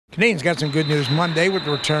Canadiens got some good news Monday with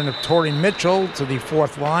the return of Torrey Mitchell to the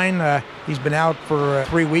fourth line. He's been out for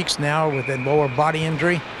 3 weeks now with a lower body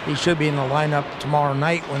injury. He should be in the lineup tomorrow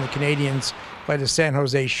night when the Canadiens play the San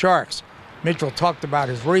Jose Sharks. Mitchell talked about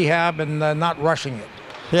his rehab and not rushing it.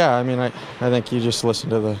 Yeah, I mean, I think you just listen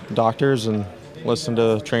to the doctors and listen to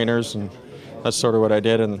the trainers, and that's sort of what I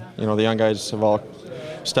did. And, you know, the young guys have all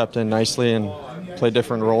stepped in nicely and played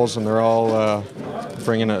different roles, and they're all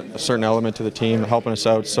bringing a certain element to the team, helping us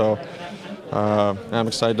out. So I'm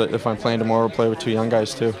excited that if I'm playing tomorrow, we'll play with two young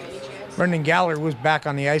guys too. Brendan Gallagher was back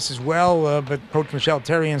on the ice as well, but Coach Michel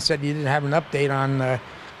Therrien said he didn't have an update on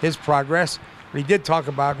his progress. But he did talk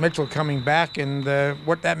about Mitchell coming back and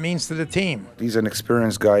what that means to the team. He's an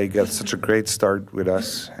experienced guy. He got such a great start with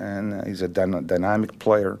us, and he's a dynamic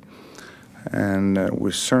player. And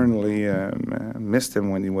we certainly missed him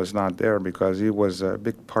when he was not there, because he was a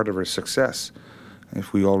big part of our success,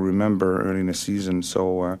 if we all remember early in the season.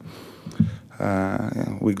 So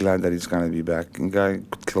we're glad that he's going to be back. The guy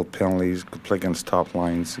could kill penalties, could play against top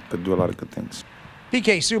lines, could do a lot of good things.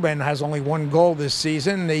 PK Subban has only one goal this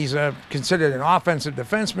season. He's considered an offensive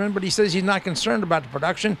defenseman, but he says he's not concerned about the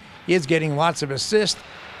production. He is getting lots of assists,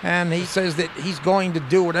 and he says that he's going to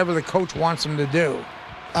do whatever the coach wants him to do.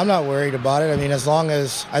 I'm not worried about it. I mean, as long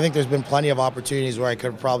as I think there's been plenty of opportunities where I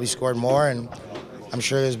could have probably scored more, and I'm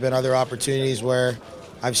sure there's been other opportunities where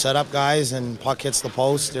I've set up guys and puck hits the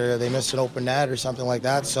post or they miss an open net or something like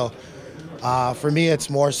that. So for me, it's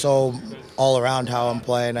more so all around how I'm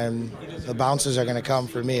playing, and the bounces are going to come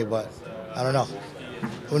for me, but I don't know.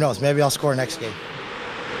 Who knows? Maybe I'll score next game.